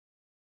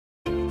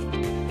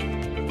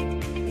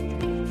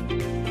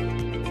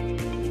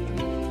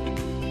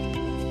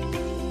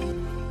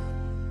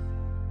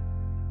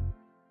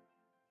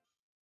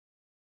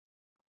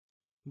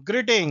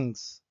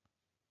Greetings!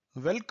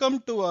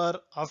 Welcome to our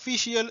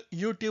official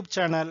YouTube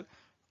channel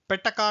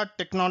Pettaka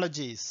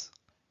Technologies.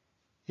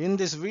 In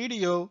this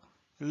video,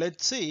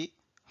 let's see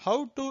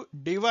how to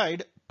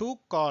divide two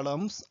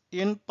columns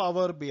in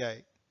Power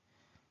BI.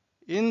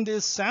 In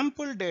this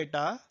sample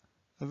data,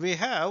 we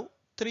have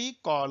three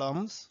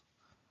columns.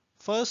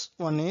 First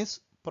one is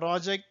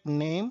project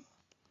name.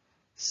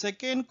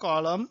 Second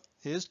column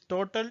is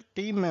total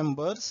team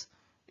members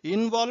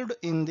involved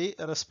in the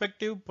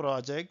respective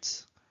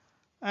projects,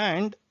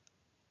 and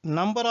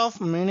number of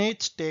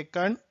minutes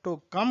taken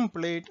to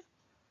complete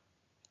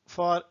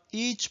for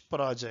each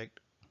project.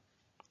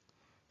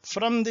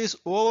 From this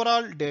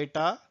overall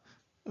data,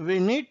 we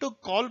need to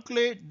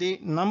calculate the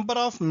number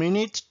of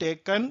minutes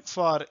taken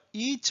for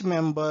each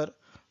member,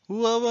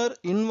 whoever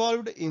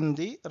involved in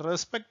the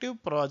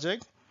respective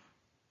project,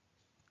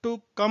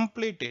 to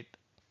complete it.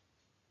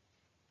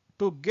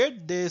 To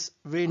get this,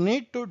 we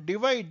need to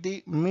divide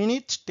the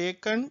minutes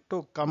taken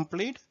to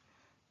complete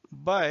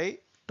by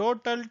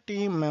total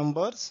team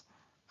members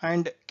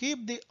and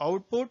keep the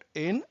output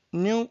in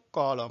new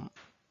column.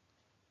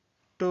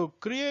 To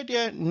create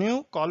a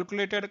new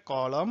calculated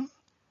column,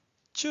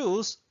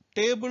 choose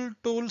Table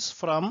Tools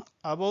from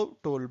above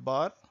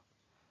toolbar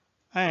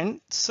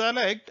and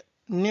select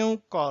New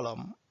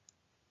Column.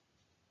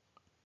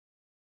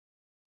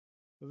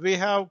 We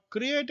have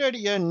created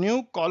a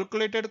new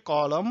calculated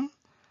column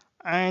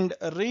and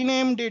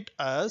renamed it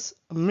as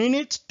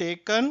Minutes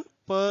Taken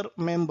per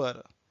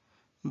Member,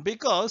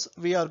 because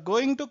we are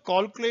going to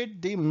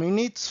calculate the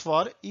minutes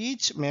for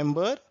each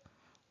member,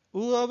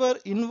 whoever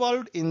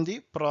involved in the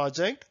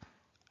project,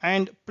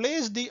 and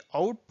place the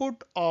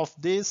output of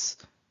this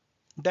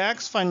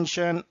DAX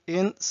function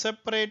in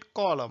separate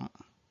column.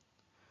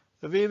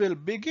 We will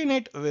begin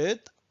it with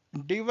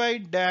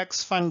divide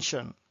DAX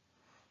function.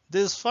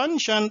 This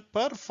function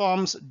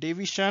performs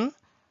division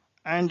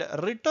and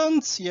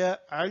returns a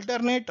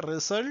alternate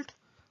result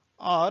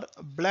or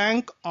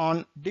blank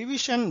on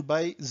division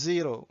by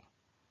 0.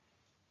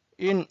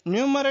 In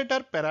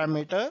numerator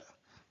parameter,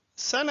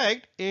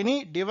 select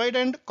any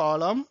dividend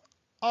column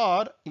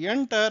or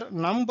enter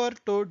number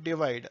to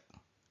divide.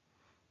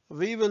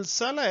 We will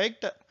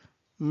select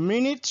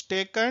minutes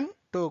taken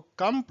to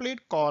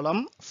complete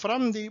column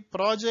from the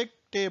project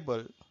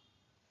table.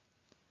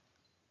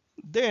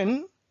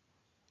 Then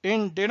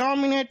in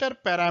denominator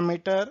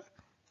parameter,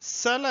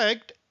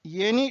 select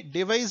any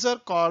divisor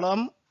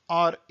column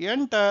or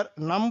enter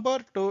number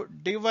to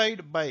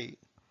divide by.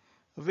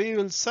 We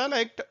will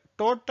select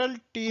total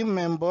team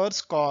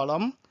members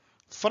column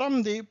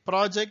from the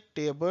project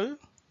table,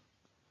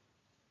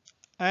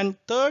 and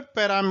third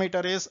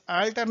parameter is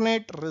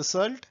alternate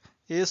result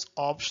is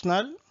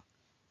optional.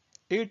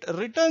 It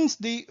returns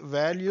the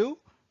value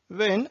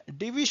when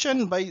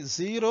division by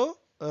 0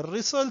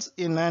 results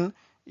in an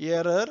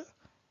error.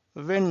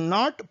 When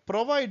not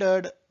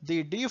provided,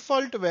 the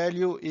default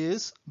value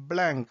is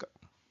blank.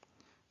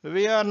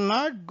 We are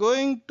not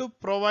going to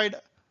provide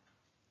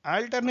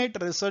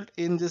alternate result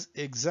in this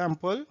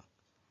example.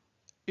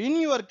 In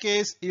your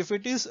case, if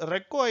it is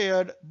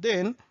required,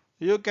 then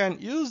you can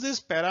use this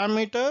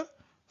parameter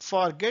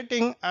for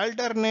getting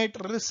alternate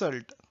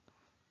result.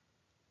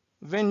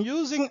 When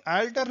using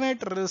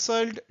alternate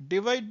result,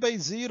 divide by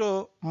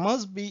 0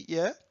 must be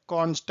a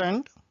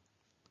constant.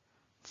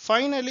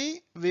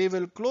 Finally, we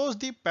will close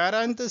the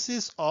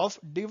parenthesis of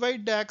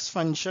divide DAX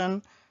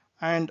function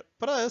and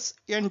press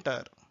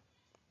enter.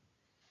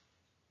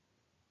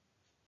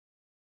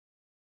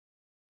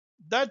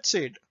 That's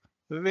it.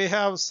 We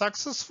have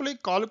successfully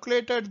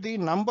calculated the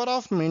number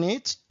of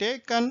minutes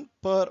taken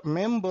per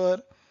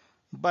member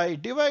by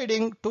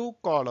dividing two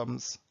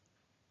columns.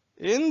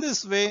 In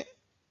this way,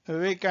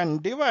 we can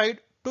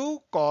divide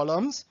two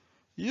columns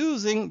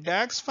using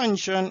DAX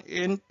function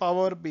in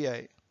Power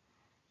BI.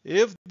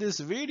 If this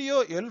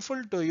video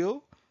helpful to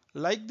you,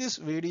 like this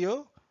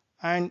video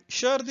and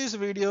share this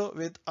video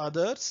with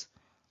others.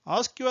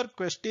 Ask your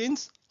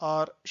questions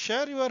or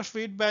share your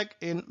feedback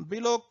in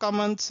below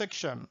comment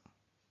section.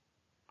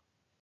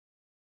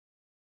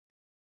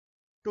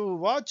 To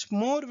watch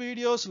more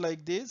videos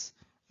like this,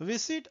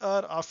 visit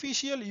our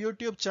official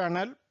YouTube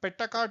channel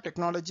Pettaka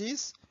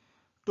Technologies.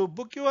 To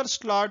book your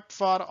slot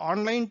for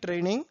online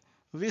training,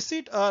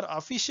 visit our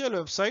official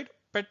website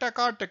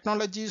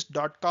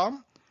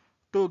pettakatechnologies.com.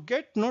 To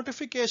get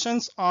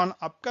notifications on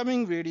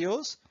upcoming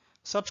videos,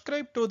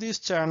 subscribe to this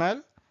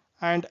channel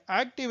and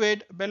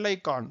activate bell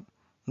icon.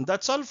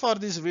 That's all for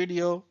this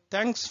video.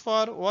 Thanks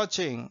for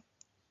watching.